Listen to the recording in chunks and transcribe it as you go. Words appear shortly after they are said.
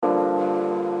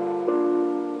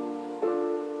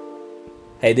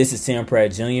Hey, this is Tim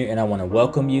Pratt Jr., and I want to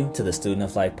welcome you to the Student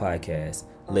of Life podcast.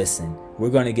 Listen, we're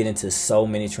going to get into so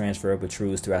many transferable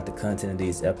truths throughout the content of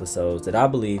these episodes that I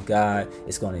believe God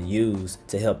is going to use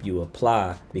to help you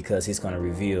apply because He's going to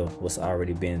reveal what's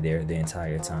already been there the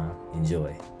entire time.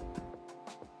 Enjoy.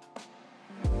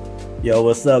 Yo,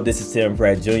 what's up? This is Tim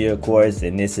Pratt Jr., of course,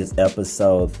 and this is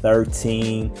episode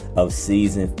 13 of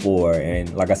season 4.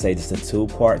 And like I say, just a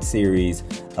 2-part series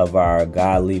of our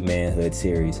Godly Manhood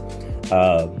series.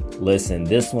 Listen,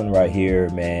 this one right here,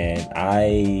 man,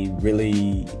 I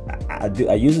usually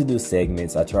do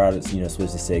segments. I try to,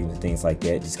 switch the segments, things like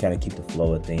that, just kind of keep the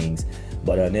flow of things.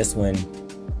 But on this one,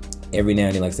 every now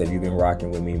and then, like I said, if you've been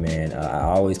rocking with me, man, I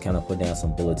always kind of put down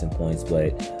some bulletin points,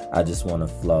 but I just want to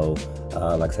flow.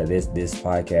 Like I said, this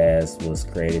podcast was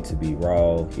created to be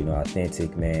raw,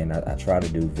 authentic, man. I try to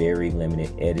do very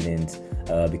limited editings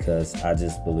because I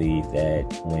just believe that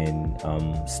when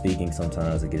I'm speaking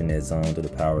sometimes I get in that zone through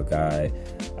the power of God.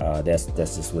 That's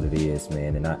just what it is,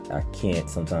 man. And I can't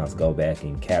sometimes go back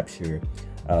and capture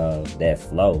that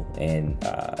flow, and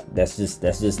that's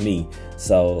just me.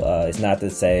 So it's not to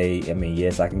say,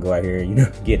 yes, I can go out here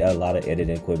and get a lot of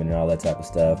editing equipment and all that type of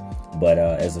stuff, but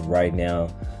as of right now,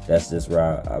 that's just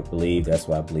where I believe, that's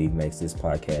what I believe makes this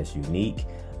podcast unique.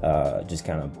 Just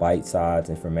kind of bite-sized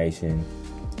information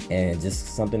and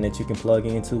just something that you can plug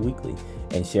into weekly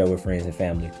and share with friends and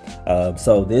family.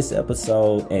 So this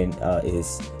episode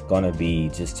is gonna be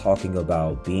just talking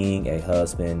about being a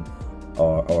husband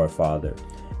or a father.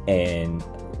 And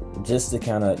just to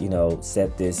kind of,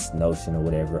 set this notion or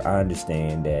whatever, I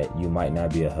understand that you might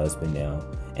not be a husband now,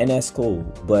 and that's cool,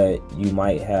 but you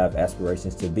might have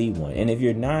aspirations to be one. And if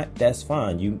you're not, that's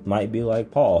fine. You might be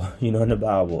like Paul, in the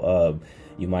Bible.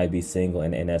 You might be single,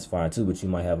 and that's fine too, but you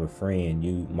might have a friend.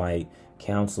 You might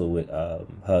counsel with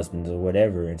husbands or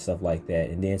whatever and stuff like that.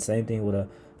 And then same thing with a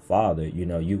father.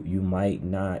 You might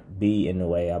not be in the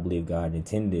way I believe God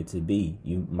intended it to be.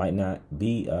 You might not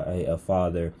be a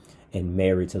father and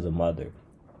married to the mother.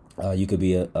 You could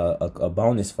be a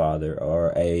bonus father,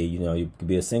 or you could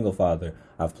be a single father.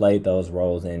 I've played those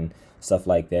roles and stuff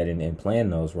like that, and playing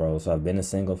those roles. So I've been a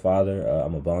single father.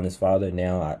 I'm a bonus father.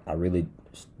 Now I really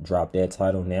dropped that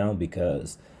title now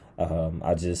because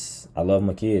I love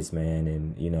my kids, man,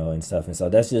 and and stuff. And so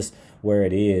that's just where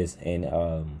it is. And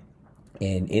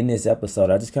in this episode,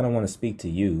 I just kind of want to speak to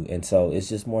you. And so it's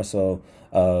just more so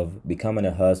of becoming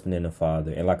a husband and a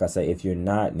father. And like I say, if you're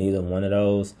not neither one of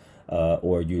those,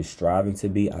 or you're striving to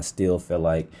be, I still feel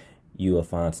like you will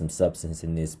find some substance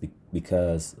in this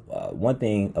because one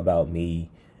thing about me,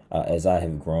 as I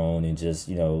have grown and just,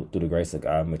 through the grace of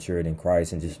God, matured in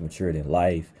Christ and just matured in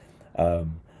life.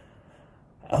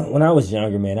 When I was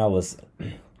younger, man, I was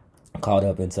caught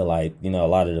up into a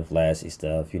lot of the flashy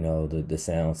stuff, the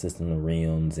sound system, the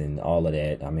rims and all of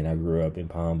that. I grew up in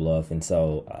Palm Bluff, and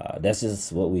so that's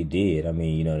just what we did.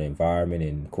 The environment,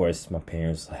 and of course my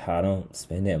parents, I don't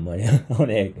spend that money on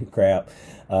that crap.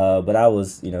 But I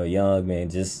was, young, man,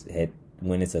 just had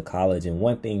went into college, and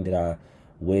one thing that I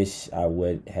wish I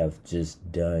would have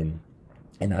just done,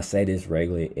 and I say this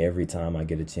regularly every time I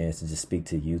get a chance to just speak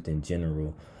to youth in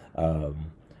general,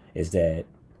 is that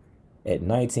at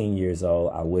 19 years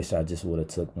old, I wish I just would have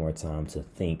took more time to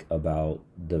think about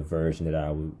the version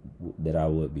that I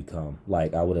would become.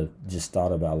 Like, I would have just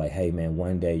thought about, hey, man,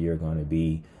 one day you're going to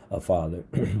be a father.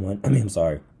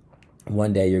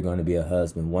 One day you're going to be a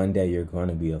husband. One day you're going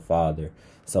to be a father.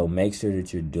 So make sure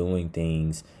that you're doing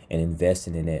things and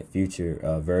investing in that future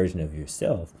version of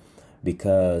yourself,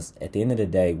 because at the end of the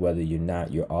day, whether you're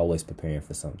not, you're always preparing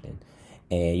for something.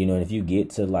 And, and if you get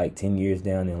to 10 years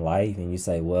down in life and you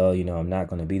say, well, I'm not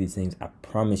going to be these things, I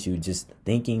promise you, just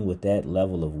thinking with that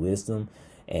level of wisdom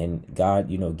and God,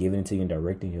 giving it to you and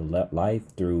directing your life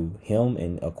through Him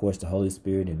and, of course, the Holy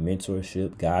Spirit and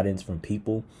mentorship, guidance from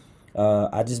people.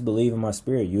 I just believe in my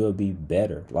spirit you'll be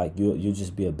better. You'll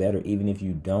just be a better, even if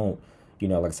you don't,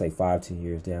 say 5-10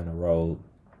 years down the road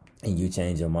and you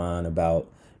change your mind about,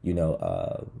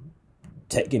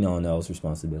 taking on those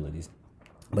responsibilities.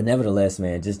 But nevertheless,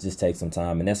 man, just take some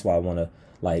time. And that's why I want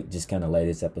to just kind of lay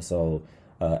this episode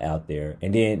out there.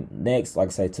 And then next, like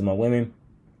I say, to my women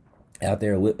out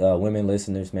there, women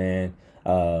listeners, man,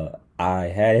 I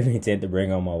had every intent to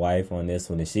bring on my wife on this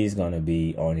one, and she's going to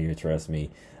be on here. Trust me.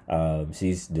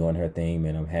 She's doing her thing,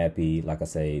 man. I'm happy. Like I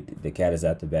say, the cat is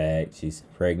out the bag. She's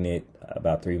pregnant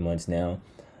about 3 months now.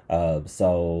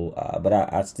 But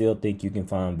I still think you can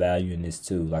find value in this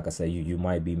too. Like I said, you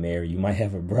might be married, you might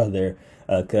have a brother,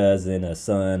 a cousin, a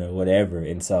son, or whatever.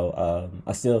 And so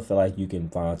I still feel like you can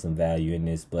find some value in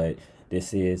this, but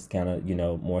this is kind of,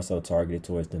 more so targeted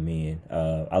towards the men.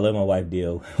 I let my wife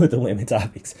deal with the women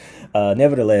topics.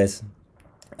 Nevertheless,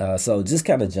 so just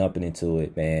kind of jumping into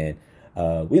it, man.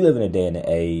 We live in a day and an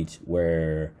age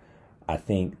where I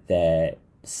think that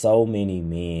so many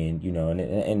men,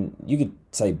 and you could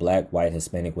say black, white,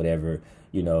 Hispanic, whatever,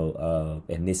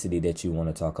 ethnicity that you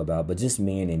want to talk about, but just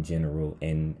men in general.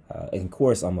 And of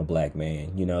course, I'm a black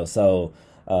man,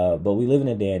 but we live in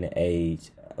a day and an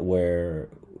age where,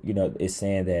 it's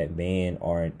saying that men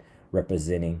aren't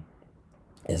representing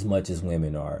as much as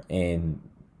women are. And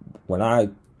when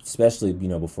especially,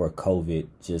 before COVID,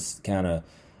 just kind of,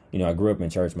 I grew up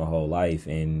in church my whole life,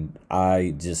 and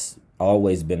I just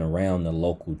always been around the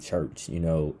local church,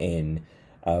 and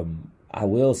I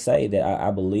will say that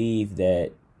I believe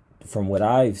that from what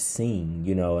I've seen,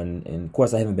 and of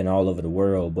course I haven't been all over the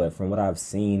world, but from what I've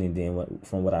seen, and then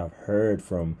from what I've heard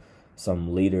from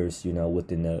some leaders,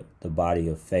 within the body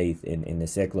of faith in the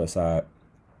secular side,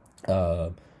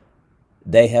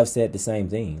 they have said the same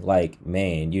thing. Like,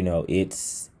 man,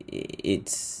 it's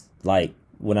like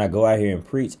when I go out here and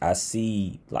preach, I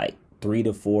see like 3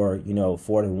 to 4,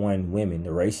 4 to 1 women,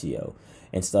 the ratio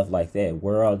and stuff like that.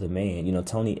 Where are the men?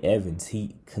 Tony Evans,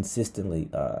 he consistently,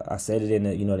 I said it in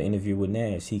the interview with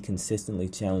Nash, he consistently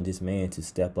challenges man to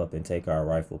step up and take our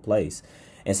rightful place.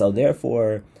 And so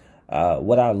therefore,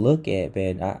 what I look at,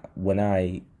 man, when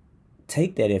I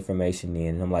take that information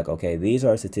in, and I'm like, okay, these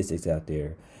are statistics out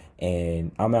there,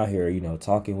 and I'm out here,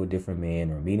 talking with different men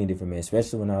or meeting different men,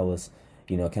 especially when I was,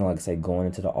 kind of like I say, going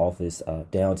into the office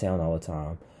downtown all the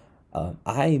time.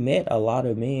 I met a lot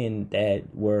of men that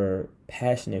were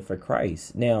passionate for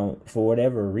Christ. Now, for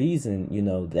whatever reason,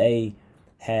 they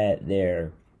had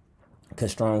their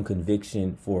strong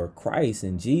conviction for Christ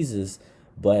and Jesus,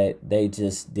 but they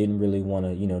just didn't really want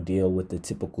to, deal with the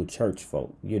typical church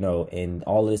folk, and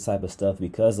all this type of stuff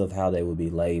because of how they would be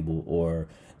labeled, or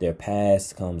their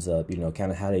past comes up,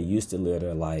 kind of how they used to live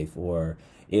their life, or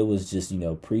it was just,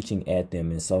 preaching at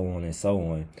them and so on and so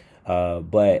on.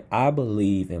 But I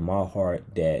believe in my heart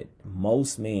that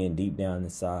most men deep down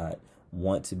inside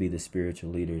want to be the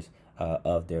spiritual leaders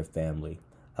of their family.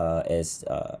 I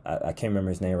can't remember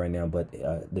his name right now, but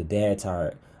the Dad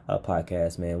Tired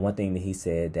podcast, man, one thing that he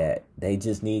said, that they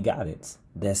just need guidance.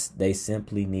 They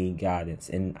simply need guidance.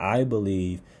 And I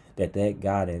believe that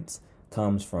guidance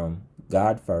comes from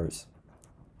God first,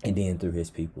 and then through his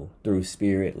people, through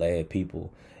spirit-led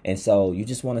people. And so you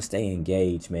just want to stay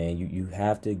engaged, man. You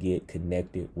have to get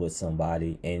connected with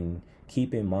somebody, and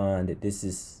keep in mind that this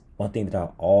is one thing that I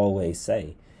always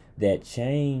say, that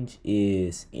change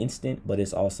is instant, but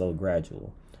it's also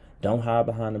gradual. Don't hide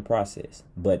behind the process,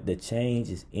 but the change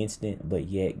is instant, but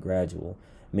yet gradual,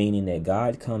 meaning that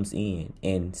God comes in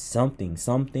and some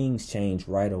things change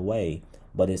right away,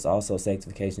 but it's also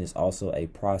sanctification is also a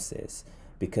process,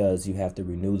 because you have to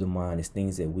renew the mind. It's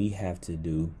things that we have to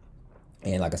do.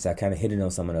 And like I said, I kind of hit it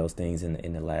on some of those things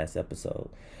in the last episode.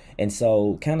 And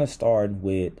so kind of starting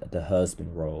with the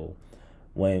husband role.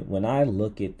 When I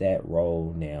look at that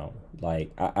role now,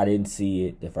 like I didn't see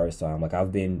it the first time. Like,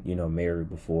 I've been, married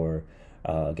before,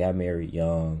 got married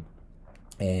young,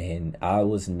 and I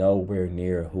was nowhere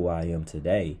near who I am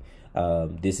today.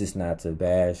 This is not to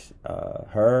bash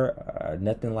her,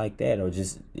 nothing like that, or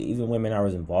just even women I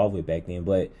was involved with back then,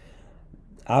 but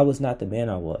I was not the man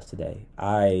I was today.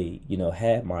 I,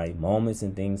 had my moments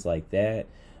and things like that,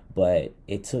 but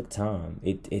it took time.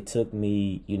 It took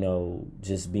me,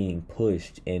 just being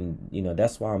pushed. And,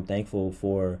 that's why I'm thankful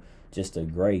for just the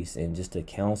grace and just the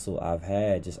counsel I've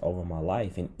had just over my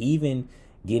life. And even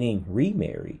getting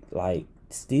remarried, like,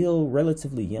 still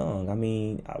relatively young. I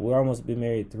mean, we're almost been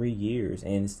married 3 years,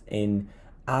 and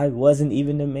I wasn't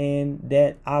even the man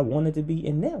that I wanted to be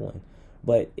in that one.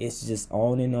 But it's just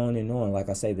on and on and on. Like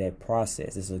I say, that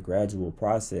process is a gradual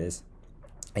process.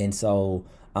 And so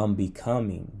I'm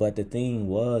becoming. But the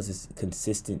thing is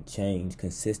consistent change,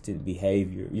 consistent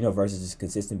behavior, versus just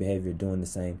consistent behavior doing the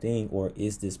same thing. Or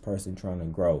is this person trying to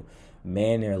grow?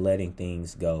 Man, they're letting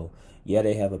things go. Yeah,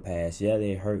 they have a past. Yeah,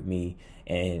 they hurt me.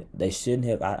 And they shouldn't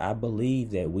have. I believe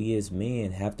that we as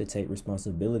men have to take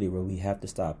responsibility, where we have to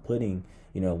stop putting,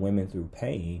 women through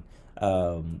pain.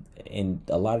 And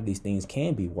a lot of these things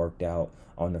can be worked out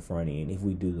on the front end if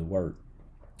we do the work,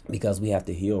 because we have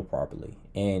to heal properly.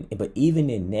 But even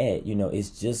in that, it's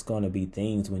just going to be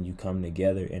things when you come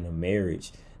together in a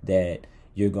marriage that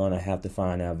you're going to have to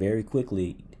find out very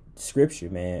quickly. Scripture,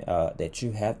 man, that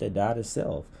you have to die to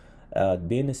self.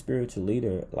 being a spiritual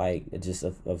leader, like just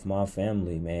of my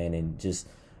family, man, and just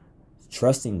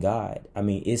trusting God. I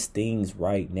mean, it's things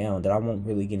right now that I won't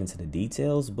really get into the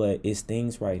details, but it's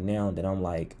things right now that I'm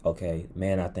like, okay,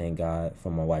 man, I thank God for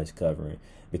my wife's covering,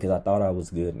 because I thought I was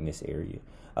good in this area.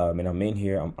 And I'm in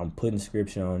here, I'm putting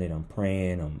scripture on it, I'm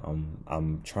praying,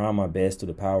 I'm trying my best through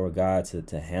the power of God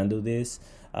to handle this.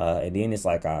 And then it's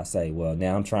like I say, well,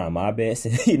 now I'm trying my best,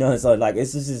 so like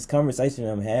it's just this conversation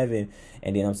I'm having,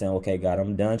 and then I'm saying, okay, God,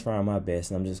 I'm done trying my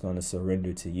best, and I'm just going to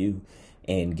surrender to you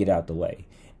and get out the way.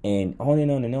 And on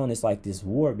and on and on, it's like this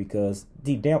war, because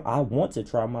deep down I want to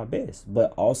try my best,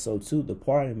 but also too, the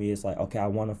part of me is like, okay, I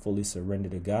want to fully surrender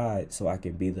to God so I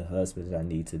can be the husband that I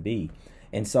need to be.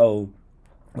 And so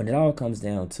when it all comes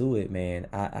down to it, man,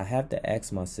 I have to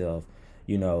ask myself,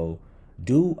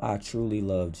 do I truly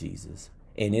love Jesus?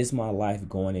 And is my life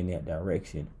going in that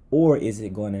direction? Or is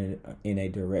it going in a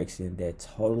direction that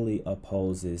totally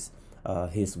opposes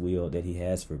his will that he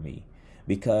has for me?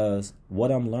 Because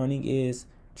what I'm learning is,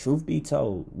 truth be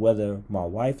told, whether my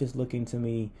wife is looking to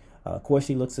me, of course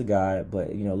she looks to God,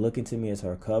 but, looking to me as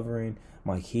her covering,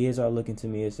 my kids are looking to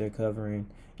me as their covering,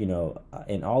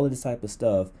 and all of this type of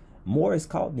stuff, more is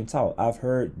caught than taught. I've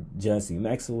heard John C.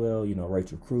 Maxwell,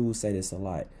 Rachel Cruz say this a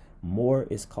lot. More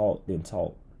is caught than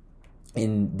taught.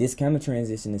 And this kind of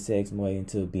transition is segues way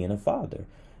into being a father.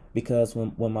 Because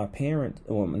when my parents,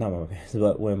 well, not my parents,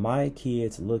 but when my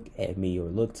kids look at me or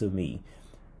look to me,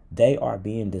 they are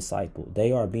being discipled.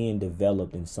 They are being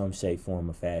developed in some shape, form,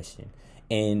 or fashion.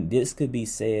 And this could be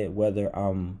said whether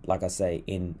I'm, like I say,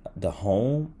 in the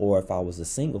home or if I was a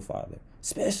single father.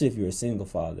 Especially if you're a single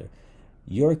father.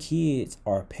 Your kids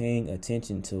are paying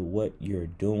attention to what you're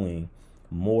doing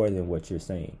more than what you're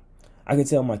saying. I can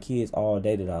tell my kids all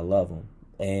day that I love them.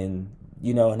 And,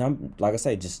 and I'm, like I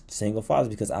say, just single fathers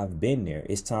because I've been there.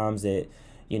 It's times that,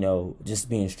 just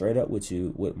being straight up with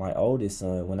you, with my oldest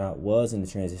son, when I was in the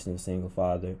transition of single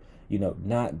father,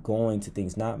 not going to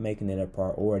things, not making it a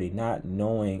priority, not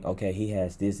knowing, okay, he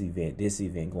has this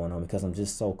event going on, because I'm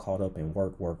just so caught up in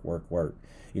work.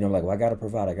 I'm like, well, I got to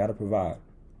provide.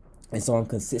 And so I'm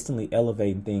consistently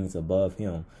elevating things above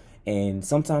him. And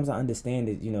sometimes I understand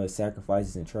that, it's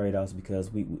sacrifices and trade-offs,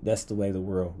 because that's the way the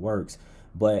world works.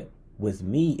 But with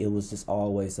me, it was just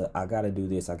always, I got to do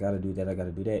this, I got to do that, I got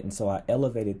to do that. And so I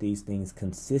elevated these things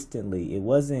consistently. It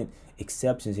wasn't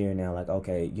exceptions here and now, like,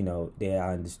 okay, Dad,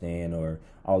 I understand, or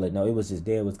all that. No, it was just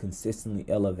Dad was consistently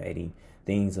elevating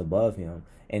things above him.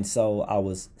 And so I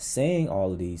was saying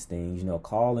all of these things,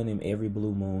 calling him every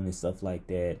blue moon and stuff like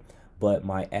that. But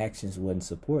my actions wasn't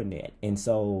supporting that. And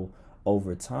so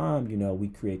over time, we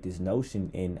create this notion,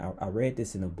 and I read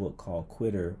this in a book called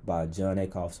Quitter by Jon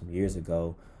Acuff some years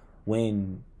ago.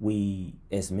 When we,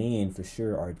 as men, for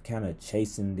sure, are kind of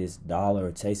chasing this dollar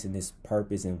or chasing this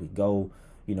purpose, and we go,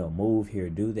 move here,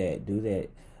 do that.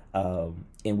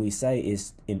 And we say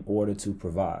it's in order to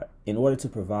provide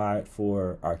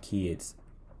for our kids.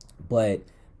 But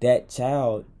that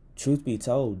child, truth be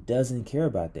told, doesn't care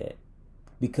about that.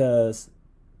 Because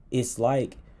it's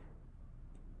like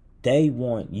they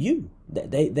want you.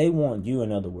 They want you,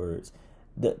 in other words.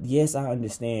 Yes, I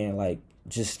understand, like,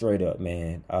 just straight up,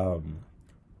 man.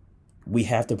 We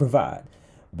have to provide.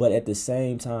 But at the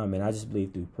same time, and I just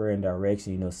believe through prayer and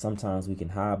direction, sometimes we can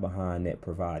hide behind that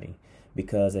providing.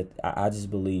 Because I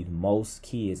just believe most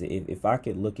kids, if I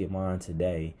could look at mine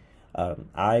today,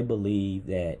 I believe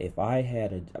that if I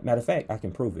had a matter of fact, I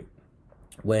can prove it.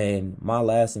 When my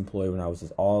last employer, when I was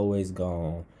just always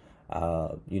gone,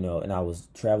 and I was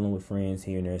traveling with friends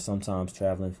here and there, sometimes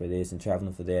traveling for this and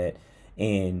traveling for that.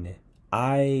 And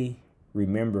I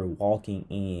remember walking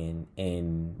in,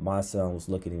 and my son was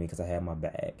looking at me because I had my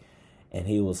bag. And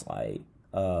he was like,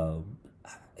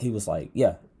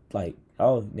 yeah, like,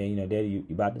 oh, Daddy, you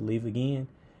about to leave again?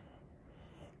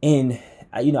 And,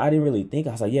 I didn't really think.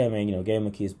 I was like, yeah, man, gave him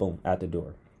a kiss, boom, out the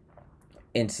door.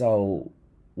 And so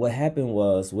what happened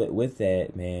was with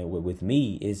that, man, with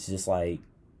me, it's just like,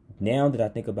 now that I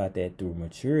think about that through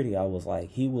maturity, I was like,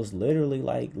 he was literally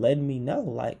like letting me know,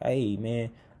 like, hey,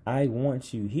 man, I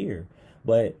want you here.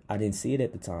 But I didn't see it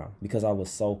at the time because I was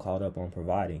so caught up on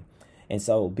providing. And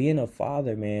so being a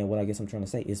father, man, what I guess I'm trying to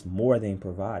say is more than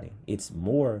providing. It's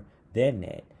more than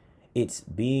that. It's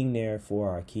being there for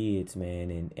our kids,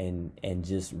 man, and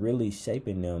just really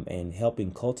shaping them and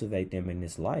helping cultivate them in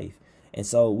this life. And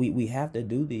so we have to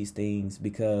do these things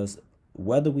because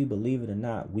whether we believe it or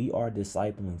not, we are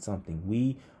discipling something.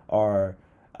 We are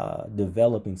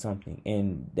developing something.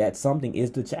 And that something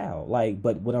is the child.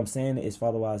 But what I'm saying is,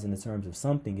 father-wise, in the terms of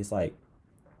something, it's like,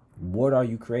 what are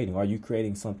you creating? Are you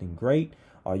creating something great?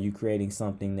 Are you creating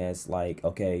something that's like,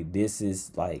 okay, this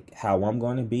is like how I'm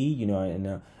going to be,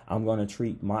 and I'm going to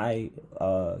treat my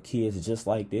kids just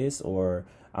like this, or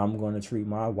I'm going to treat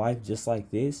my wife just like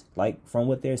this, like from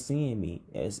what they're seeing me,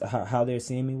 as how they're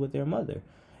seeing me with their mother.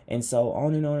 And so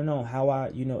on and on and on, how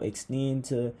I, extend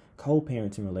to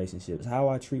co-parenting relationships, how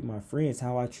I treat my friends,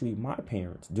 how I treat my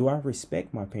parents. Do I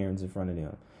respect my parents in front of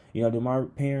them? Do my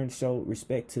parents show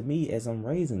respect to me as I'm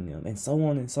raising them, and so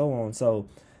on and so on. So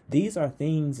these are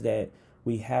things that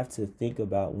we have to think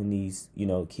about when these,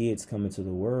 kids come into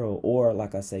the world, or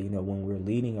like I say, when we're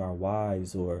leading our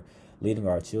wives or leading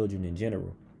our children in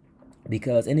general.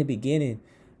 Because in the beginning,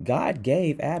 God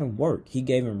gave Adam work. He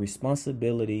gave him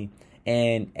responsibility.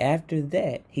 And after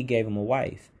that, he gave him a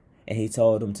wife. And he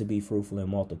told him to be fruitful and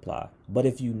multiply. But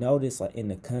if you notice, like in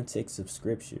the context of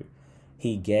scripture,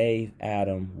 he gave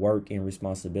Adam work and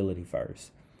responsibility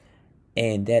first.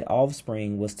 And that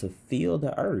offspring was to fill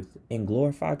the earth and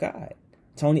glorify God.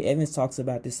 Tony Evans talks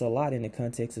about this a lot in the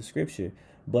context of scripture.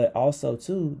 But also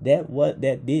too, that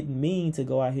didn't mean to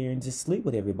go out here and just sleep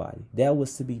with everybody. That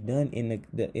was to be done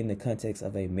in the context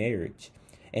of a marriage.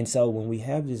 And so when we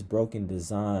have this broken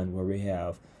design where we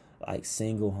have like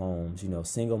single homes,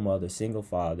 single mothers, single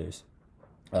fathers,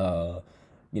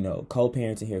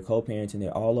 co-parenting here, co-parenting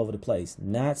there, all over the place.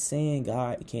 Not saying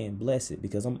God can't bless it,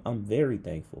 because I'm very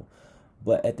thankful.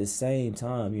 But at the same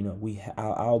time,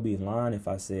 I'll be lying if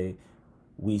I say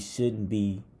we shouldn't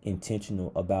be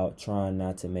intentional about trying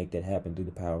not to make that happen through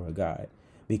the power of God.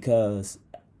 Because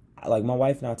like my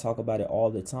wife and I talk about it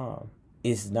all the time.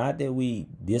 It's not that we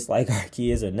dislike our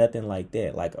kids or nothing like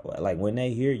that. Like when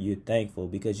they hear you're thankful,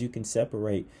 because you can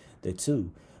separate the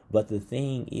two. But the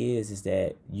thing is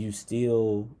that you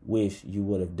still wish you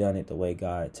would have done it the way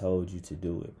God told you to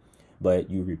do it. But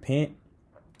you repent,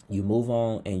 you move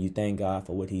on, and you thank God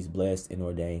for what he's blessed and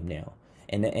ordained now.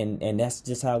 And that's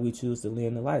just how we choose to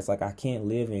live the life. It's like I can't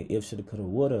live in if, shoulda, coulda,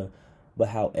 woulda. But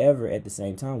however, at the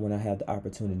same time, when I have the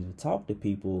opportunity to talk to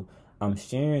people, I'm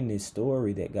sharing this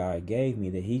story that God gave me,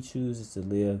 that he chooses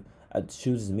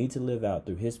me to live out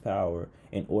through his power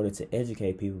in order to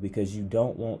educate people, because you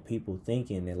don't want people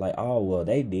thinking that like, oh, well,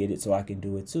 they did it, so I can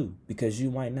do it too, because you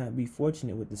might not be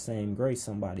fortunate with the same grace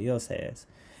somebody else has.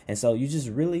 And so you just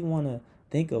really want to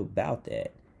think about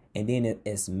that. And then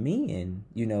as men,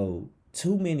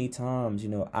 too many times,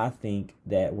 I think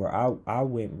that where I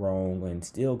went wrong and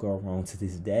still go wrong to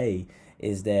this day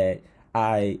is that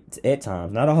at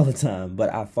times, not all the time,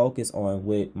 but I focus on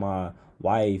what my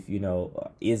wife,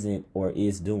 isn't or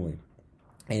is doing,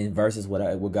 and versus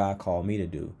what God called me to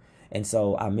do. And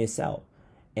so I miss out.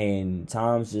 And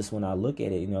times just when I look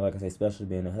at it, like I say, especially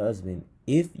being a husband,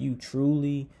 if you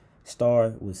truly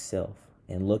start with self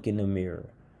and look in the mirror,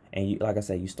 and you, like I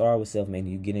say, you start with self, man,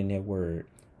 you get in that word,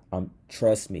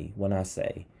 trust me when I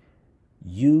say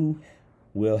you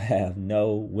will have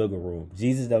no wiggle room.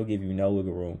 Jesus don't give you no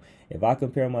wiggle room. If I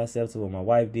compare myself to what my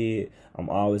wife did, I'm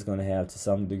always going to have, to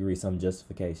some degree, some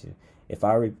justification. If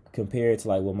I compare it to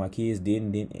like what my kids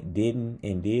didn't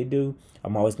and did do,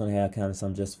 I'm always going to have kind of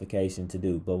some justification to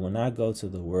do. But when I go to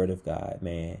the Word of God,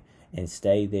 man, and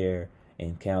stay there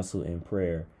and counsel in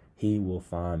prayer, he will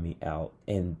find me out.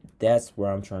 And that's where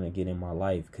I'm trying to get in my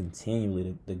life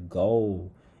continually. The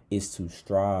goal is to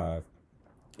strive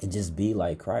and just be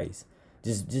like Christ.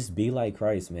 Just be like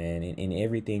Christ, man, in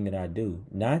everything that I do.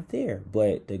 Not there,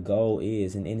 but the goal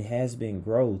is, and it has been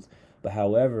growth. But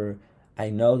however, I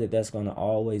know that that's going to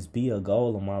always be a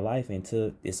goal in my life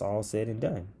until it's all said and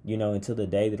done. Until the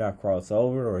day that I cross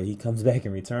over or he comes back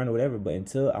in return or whatever. But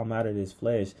until I'm out of this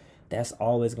flesh, that's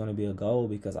always going to be a goal,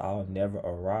 because I'll never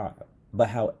arrive. But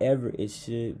however, it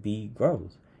should be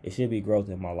growth. It should be growth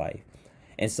in my life.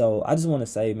 And so I just want to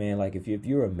say, man, like if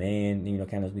you're a man,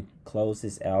 kind of we close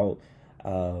this out,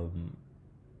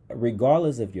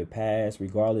 regardless of your past,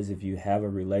 regardless if you have a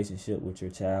relationship with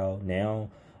your child now,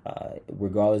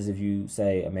 regardless if you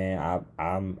say, man,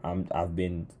 I've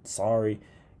been sorry,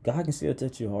 God can still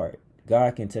touch your heart.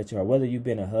 God can touch your heart. Whether you've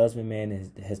been a husband,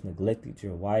 man, that has neglected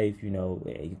your wife,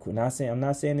 I'm not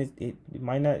saying it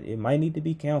might need to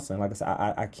be counseling. Like I said,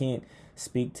 I can't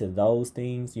speak to those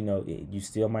things. You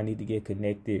still might need to get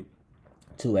connected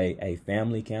to a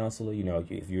family counselor.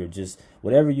 If you're just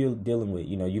whatever you're dealing with,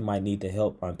 you might need to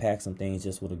help unpack some things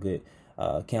just with a good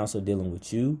counselor dealing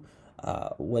with you.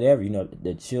 Whatever,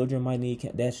 the children might need.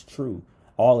 That's true,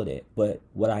 all of that. But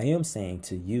what I am saying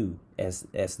to you as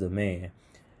the man,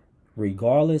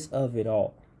 regardless of it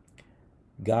all,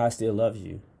 God still loves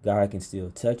you. God can still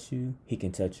touch you. He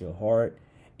can touch your heart,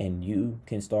 and you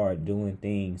can start doing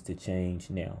things to change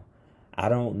now. I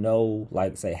don't know,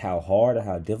 like, say how hard or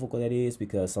how difficult that is,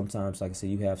 because sometimes, like I said,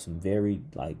 you have some very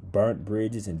like burnt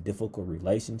bridges and difficult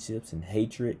relationships and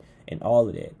hatred and all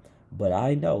of that. But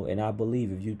I know and I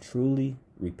believe if you truly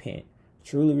repent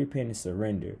and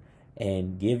surrender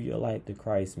and give your life to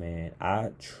Christ, man, I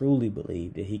truly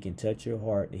believe that he can touch your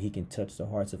heart, that he can touch the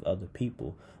hearts of other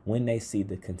people when they see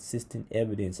the consistent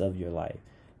evidence of your life,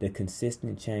 the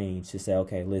consistent change to say,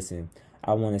 okay, listen,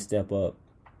 I want to step up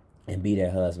and be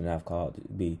that husband I've called to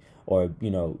be, or, you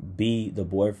know, be the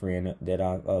boyfriend that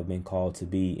I've been called to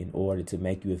be in order to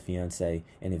make you a fiance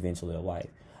and eventually a wife.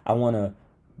 I want to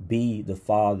be the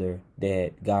father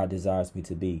that God desires me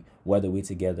to be, whether we're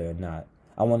together or not.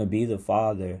 I want to be the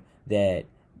father that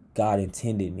God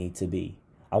intended me to be.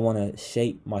 I want to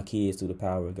shape my kids through the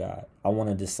power of God. I want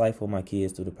to disciple my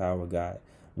kids through the power of God.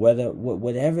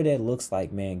 Whatever that looks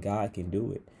like, man, God can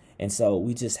do it. And so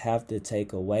we just have to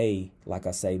take away, like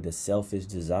I say, the selfish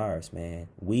desires, man.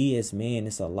 We as men,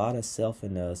 it's a lot of self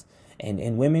in us,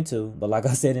 and women too. But like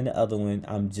I said in the other one,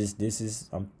 I'm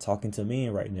talking to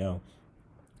men right now.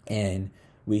 And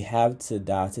we have to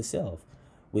die to self.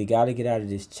 We got to get out of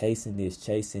this, chasing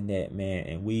that, man.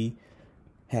 And we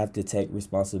have to take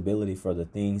responsibility for the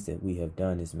things that we have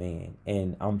done as men.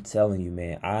 And I'm telling you,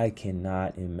 man, I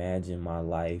cannot imagine my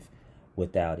life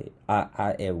without it. I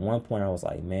at one point I was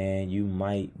like, man, you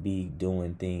might be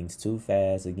doing things too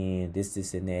fast again, this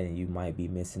and that, and you might be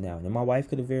missing out. And my wife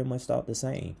could have very much thought the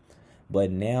same. But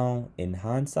now in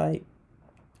hindsight,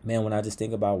 man, when I just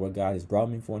think about where God has brought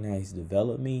me from and how he's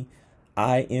developed me,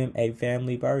 I am a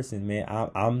family person, man.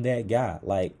 I'm that guy.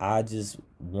 Like, I just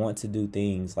want to do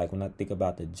things. Like, when I think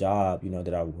about the job, you know,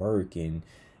 that I work, and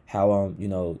how I'm, you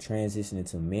know, transitioning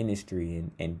to ministry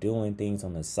and doing things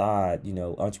on the side, you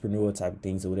know, entrepreneur type of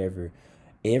things or whatever.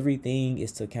 Everything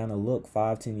is to kind of look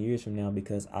 5-10 years from now,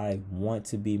 because I want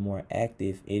to be more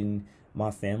active in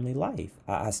my family life.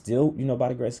 I still, you know, by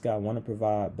the grace of God, want to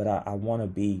provide, but I want to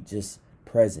be just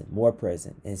present, more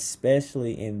present,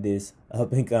 especially in this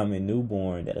up and coming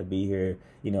newborn that'll be here,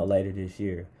 you know, later this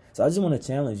year. So I just want to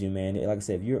challenge you, man. Like I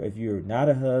said, if you're not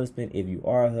a husband, if you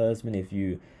are a husband, if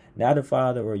you not a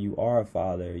father, or you are a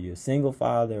father, or you're a single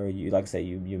father, or you, like I say,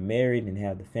 you're married and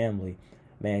have the family,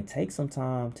 man, take some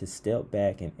time to step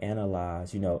back and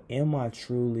analyze, you know, am I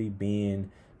truly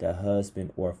being the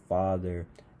husband or father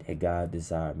that God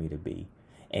desired me to be?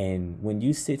 And when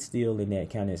you sit still in that,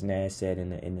 kind of as Nash said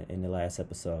in the last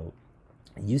episode,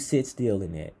 you sit still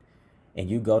in that and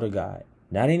you go to God,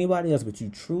 not anybody else, but you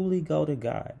truly go to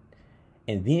God.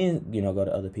 And then, you know, go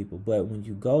to other people. But when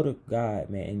you go to God,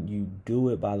 man, and you do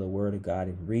it by the word of God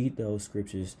and read those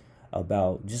scriptures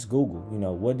about, just Google, you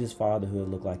know, what does fatherhood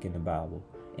look like in the Bible?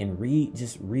 And read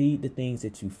the things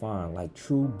that you find, like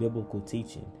true biblical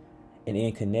teaching. And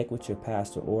then connect with your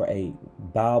pastor or a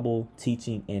Bible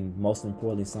teaching, and most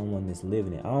importantly, someone that's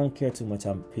living it. I don't care too much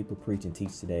how people preach and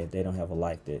teach today if they don't have a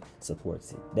life that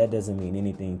supports it. That doesn't mean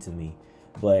anything to me.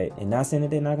 But, and not saying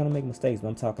that they're not going to make mistakes, but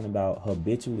I'm talking about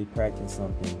habitually practicing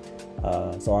something.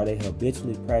 So are they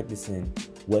habitually practicing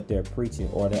what they're preaching,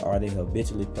 or are they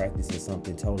habitually practicing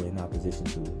something totally in opposition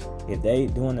to it? If they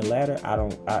doing the latter, I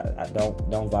don't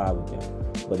vibe with them.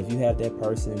 But if you have that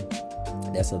person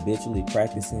that's habitually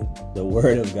practicing the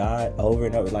word of God over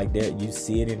and over, like that, you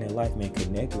see it in their life, man,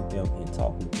 connect with them and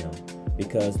talk with them.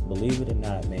 Because believe it or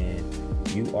not, man,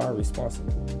 you are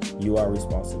responsible. You are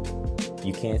responsible.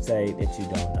 You can't say that you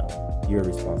don't know. You're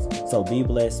responsible. So be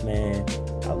blessed, man.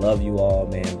 I love you all,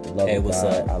 man. Hey, what's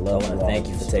up? I love you all. Thank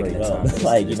you for taking the time.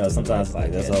 Like, you know, sometimes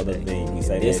like that's all the thing you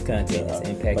say. This content has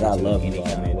impacted you in any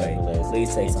kind of way.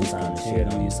 Please take some time to share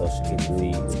it on your social media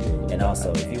feeds. And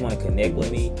also, if you want to connect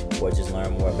with me or just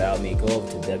learn more about me, go over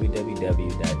to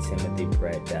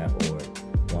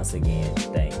www.timothypratt.org. Once again,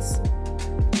 thanks.